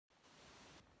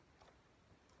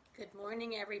Good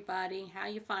morning, everybody. How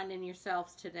you finding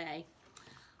yourselves today?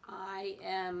 I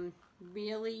am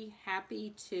really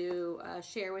happy to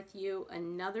share with you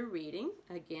another reading,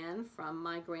 again, from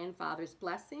My Grandfather's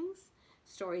Blessings,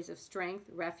 Stories of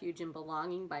Strength, Refuge, and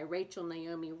Belonging by Rachel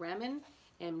Naomi Remen,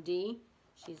 MD.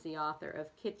 She's the author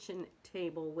of Kitchen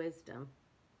Table Wisdom.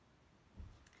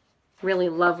 Really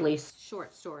lovely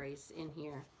short stories in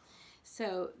here.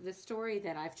 So the story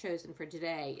that I've chosen for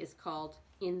today is called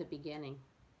In the Beginning.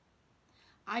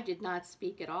 I did not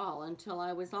speak at all until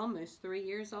I was almost 3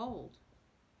 years old.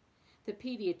 The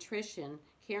pediatrician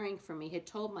caring for me had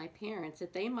told my parents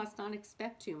that they must not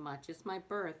expect too much, as my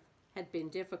birth had been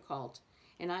difficult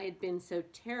and I had been so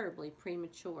terribly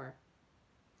premature.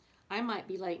 I might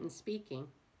be late in speaking,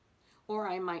 or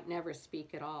I might never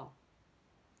speak at all.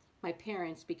 My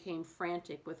parents became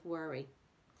frantic with worry.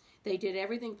 They did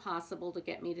everything possible to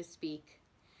get me to speak,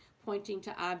 pointing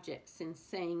to objects and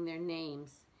saying their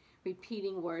names,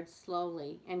 repeating words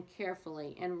slowly and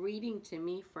carefully, and reading to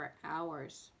me for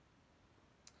hours.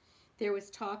 There was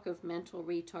talk of mental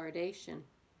retardation,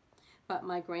 but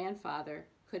my grandfather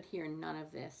could hear none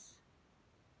of this.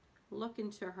 "Look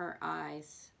into her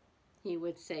eyes," he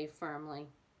would say firmly.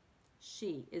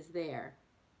 "She is there."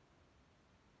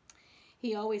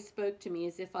 He always spoke to me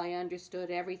as if I understood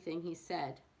everything he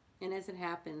said, and as it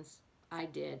happens, I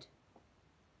did.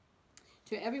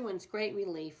 To everyone's great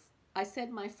relief, I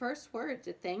said my first words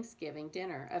at Thanksgiving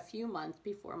dinner a few months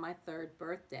before my 3rd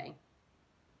birthday.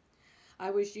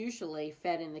 I was usually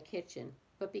fed in the kitchen,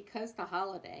 but because the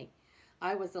holiday,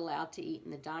 I was allowed to eat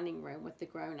in the dining room with the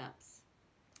grown-ups.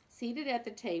 Seated at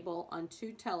the table on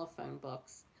 2 telephone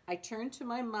books, I turned to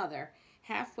my mother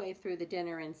halfway through the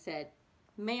dinner and said,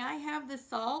 "May I have the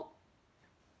salt?"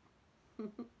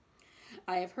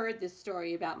 I have heard this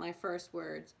story about my first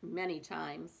words many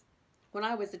times. When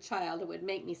I was a child, it would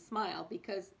make me smile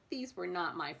because these were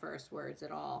not my first words at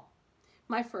all.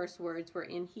 My first words were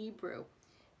in Hebrew,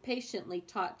 patiently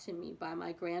taught to me by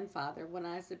my grandfather when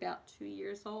I was about 2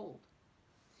 years old.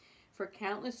 For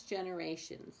countless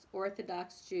generations,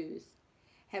 Orthodox Jews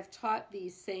have taught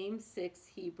these same 6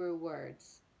 Hebrew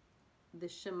words, the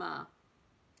Shema,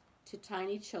 to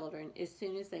tiny children as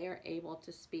soon as they are able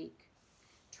to speak.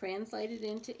 Translated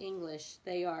into English,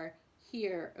 they are,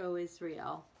 "Hear, O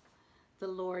Israel, the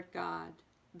Lord God,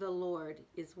 the Lord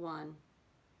is one."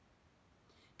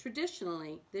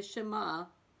 Traditionally, the Shema,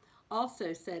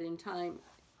 also said in times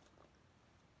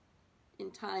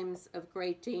of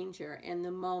great danger and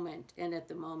at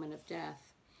the moment of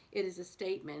death, it is a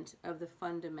statement of the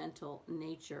fundamental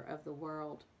nature of the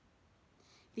world.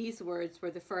 These words were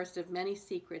the first of many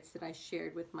secrets that I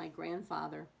shared with my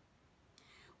grandfather.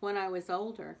 When I was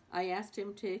older, I asked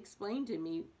him to explain to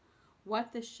me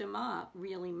what the Shema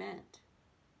really meant.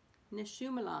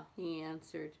 "Neshumala," he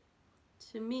answered.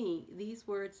 "To me, these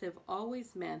words have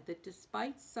always meant that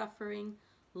despite suffering,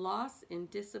 loss, and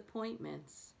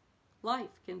disappointments,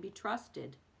 life can be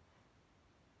trusted."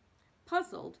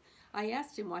 Puzzled, I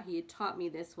asked him why he had taught me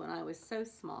this when I was so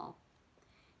small.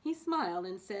 He smiled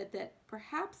and said that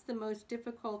perhaps the most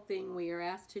difficult thing we are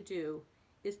asked to do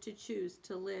is to choose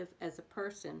to live as a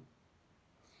person.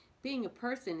 Being a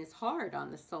person is hard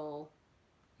on the soul.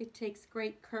 It takes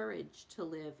great courage to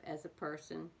live as a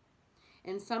person.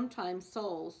 And sometimes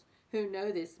souls who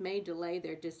know this may delay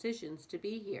their decisions to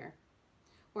be here,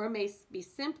 or may be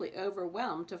simply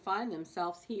overwhelmed to find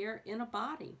themselves here in a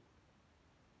body.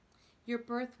 "Your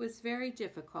birth was very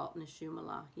difficult,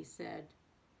 Neshumala," he said.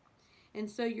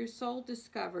 "And so your soul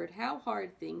discovered how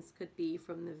hard things could be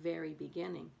from the very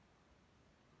beginning."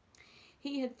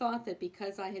 He had thought that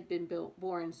because I had been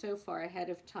born so far ahead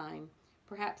of time,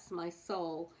 perhaps my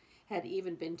soul had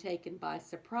even been taken by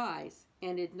surprise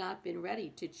and had not been ready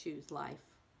to choose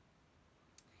life.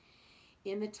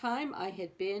 In the time I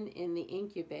had been in the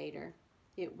incubator,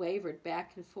 it wavered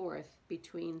back and forth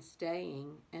between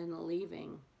staying and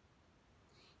leaving.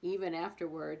 Even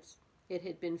afterwards, it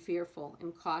had been fearful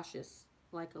and cautious,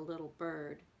 like a little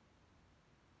bird.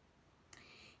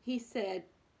 He said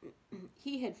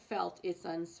he had felt its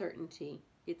uncertainty,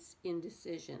 its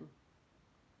indecision.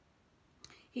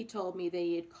 He told me that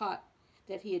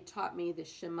he had taught me the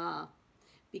Shema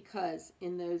because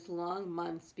in those long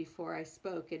months before I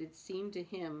spoke, it had seemed to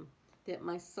him that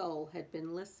my soul had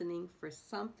been listening for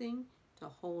something to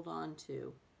hold on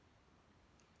to.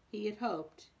 He had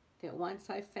hoped that once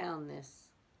I found this,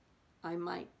 I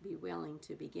might be willing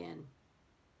to begin.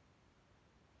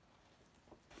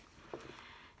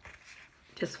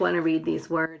 Just want to read these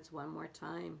words one more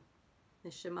time.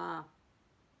 The Shema.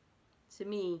 To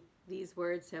me, these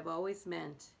words have always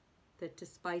meant that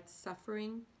despite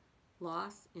suffering,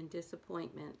 loss, and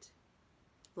disappointment,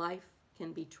 life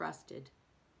can be trusted.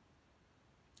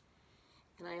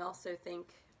 And I also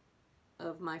think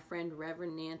of my friend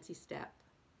Reverend Nancy Stepp,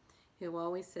 who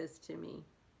always says to me,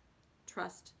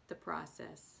 trust the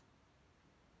process.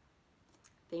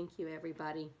 Thank you,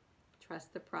 everybody.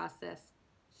 Trust the process.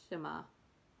 Shema.